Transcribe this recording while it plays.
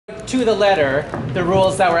to the letter the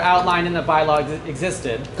rules that were outlined in the bylaw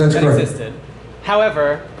existed. That's correct. Existed.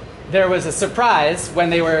 However, there was a surprise when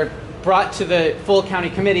they were brought to the full county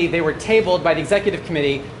committee. They were tabled by the executive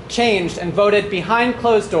committee, changed, and voted behind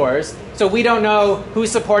closed doors. So we don't know who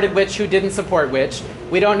supported which, who didn't support which.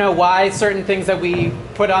 We don't know why certain things that we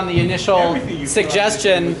put on the initial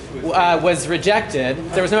suggestion was rejected.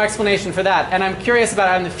 There was no explanation for that. And I'm curious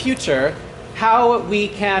about in the future how we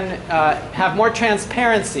can have more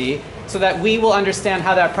transparency so that we will understand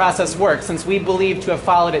how that process works, since we believe to have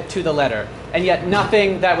followed it to the letter. And yet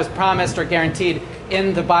nothing that was promised or guaranteed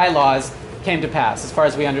in the bylaws came to pass, as far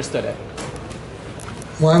as we understood it.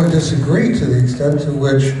 Well, I would disagree to the extent to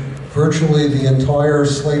which virtually the entire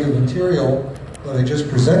slate of material that I just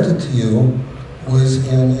presented to you was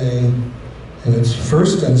in its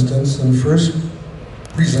first instance and first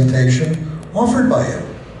presentation offered by him.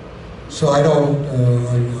 So I don't,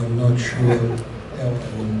 I'm not sure.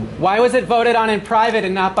 Why was it voted on in private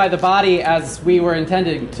and not by the body as we were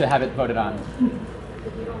intending to have it voted on?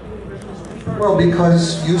 Well,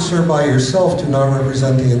 because you, sir, by yourself do not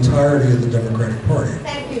represent the entirety of the Democratic Party.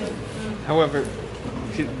 Thank you. However,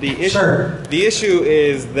 the issue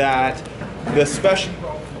is that the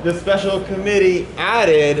special committee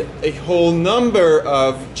added a whole number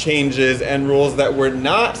of changes and rules that were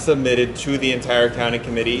not submitted to the entire county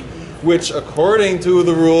committee, which according to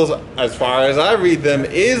the rules, as far as I read them,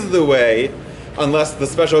 is the way, unless the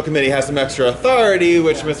special committee has some extra authority,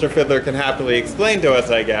 which Mr. Fiddler can happily explain to us,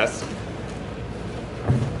 I guess.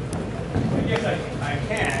 Yes, I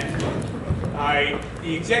can.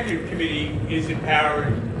 The executive committee is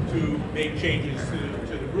empowered to make changes to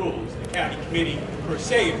the rules. The county committee per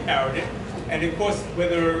se empowered it. And of course,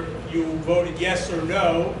 whether you voted yes or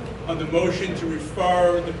no on the motion to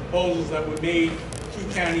refer the proposals that were made 2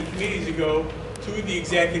 county committees ago to the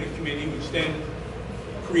executive committee, which then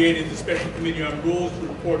created the special committee on rules to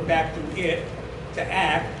report back to it to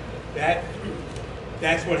act,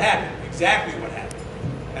 that's what happened, exactly what happened.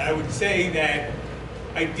 And I would say that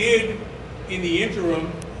I did, in the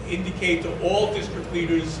interim, indicate to all district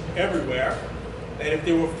leaders everywhere that if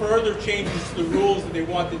there were further changes to the rules that they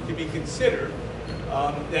wanted to be considered,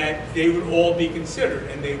 that they would all be considered,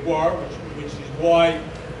 and they were, which is why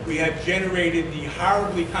we have generated the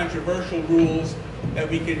horribly controversial rules that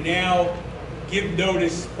we can now give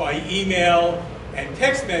notice by email and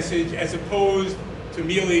text message as opposed to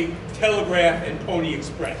merely telegraph and Pony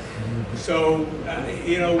Express. So,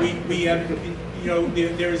 you know, we have, you know,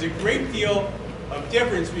 there is a great deal of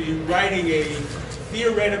difference between writing a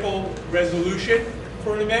theoretical resolution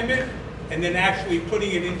for an amendment and then actually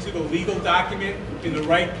putting it into the legal document in the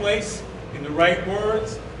right place, in the right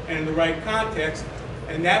words, and in the right context.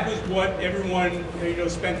 And that was what everyone, you know,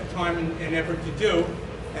 spent the time and effort to do.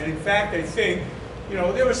 And in fact, I think, you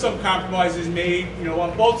know, there were some compromises made, you know,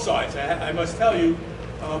 on both sides, I must tell you.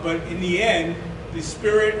 But in the end, the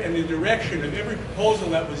spirit and the direction of every proposal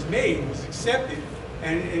that was made was accepted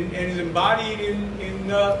and is embodied in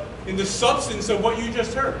the substance of what you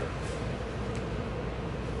just heard.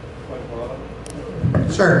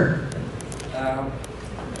 Sir.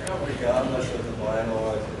 Regardless of the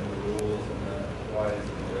bylaws and the rules and the why is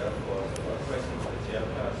the draft clause, my question to the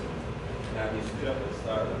chairperson. You stood up at the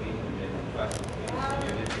start of the meeting and made the question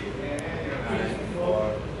community and for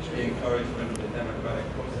the encouragement of the democratic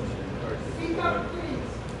process.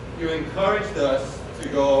 You encouraged us to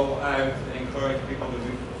go out and encourage people to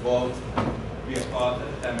vote, be a part of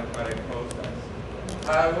the democratic process.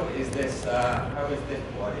 How is this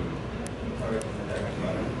body encouraging the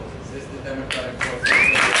democratic process? Is this the democratic process?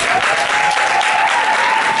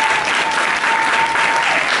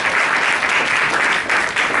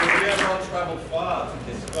 We have not traveled far to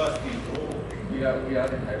discuss these rules. We are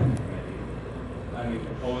the Housing Committee, and we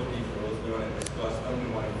propose these rules. We want to discuss them, we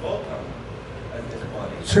want to vote them as this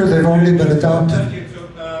body. Sir, they've already been adopted. You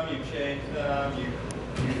took them, you changed them,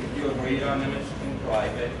 you agreed on them in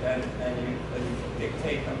private, and you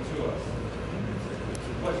dictate them to us.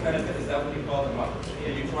 What benefit is that when you call them up? Are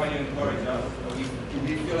you trying to encourage us? Do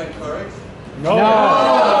we feel encouraged? No.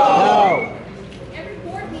 No. Every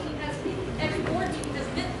board meeting has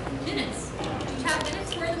minutes. You have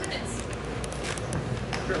minutes for the minutes.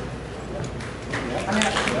 Sure.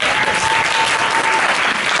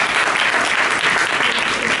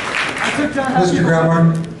 Mr. Grauer.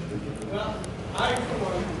 Well, I, for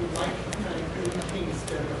one, would like to thank the King's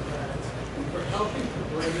Democrats for helping to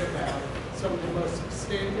bring about some of the most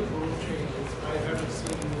substantive rule changes I've ever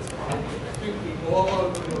seen in this body. I think we all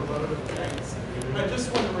owe them a vote of thanks. I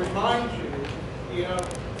just want to remind you, you know,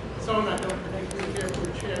 someone I don't particularly care for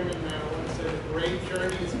chairman now once that a great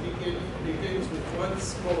journey begins with one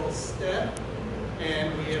small step,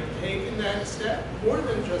 and we have taken that step, more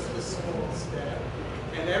than just a small step,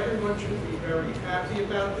 and everyone should be very happy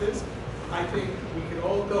about this. I think we could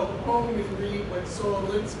all go home and read what Saul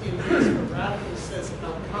Alinsky and Mr. Raffles says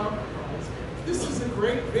about compromise. This is a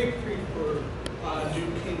great victory for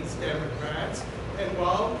New Kings Democrats, and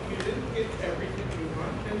while you didn't get everything you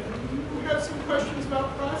want, and you have some questions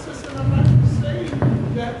about process, and I'm not saying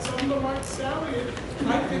that some of them aren't salient,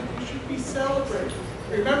 I think we should be celebrating.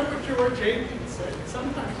 Remember what George Aiken said,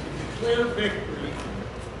 sometimes you declare victory,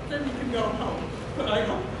 then you can go home, but I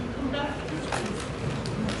hope you come back.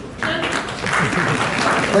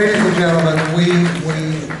 Ladies and gentlemen, we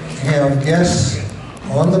have guests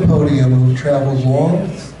on the podium who traveled long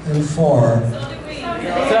and far. So do we.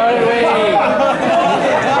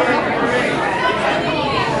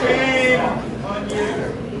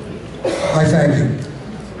 I thank you.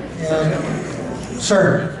 And,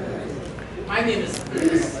 sir. My name is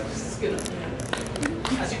Skinner.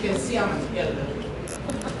 As you can see, I'm an elder.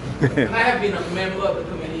 And I have been a member of the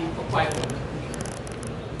committee for quite a while.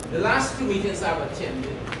 The last 2 meetings I've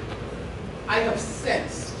attended, I have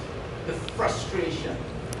sensed the frustration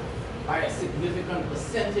by a significant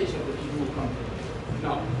percentage of the people who come to it.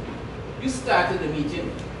 Now, you started the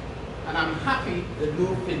meeting, and I'm happy that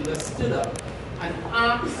Lou Findler stood up and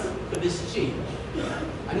asked for this change.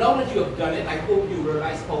 And now that you have done it, I hope you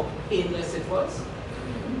realize how painless it was.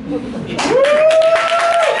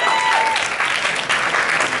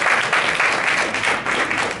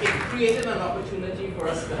 It created an opportunity for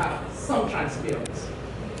us to have some transparency.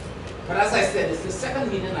 But as I said, it's the second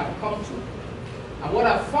meeting I've come to. And what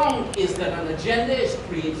I've found is that an agenda is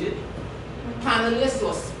created, panelists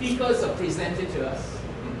or speakers are presented to us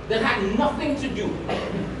that had nothing to do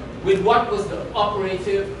with what was the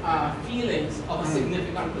operative feelings of a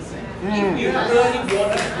significant percent. If we really want to grow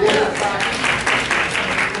the party,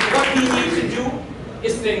 what we need to do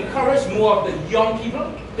is to encourage more of the young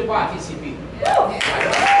people to participate.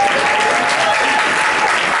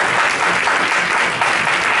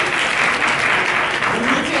 We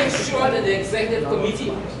need to ensure that the executive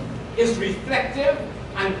committee is reflective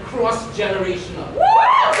and cross-generational.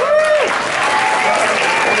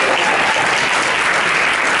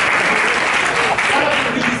 One of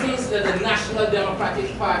the reasons that the National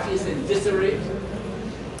Democratic Party is in disarray,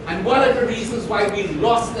 and one of the reasons why we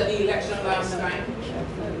lost the election last time,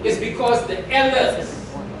 is because the elders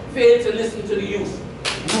failed to listen to the youth.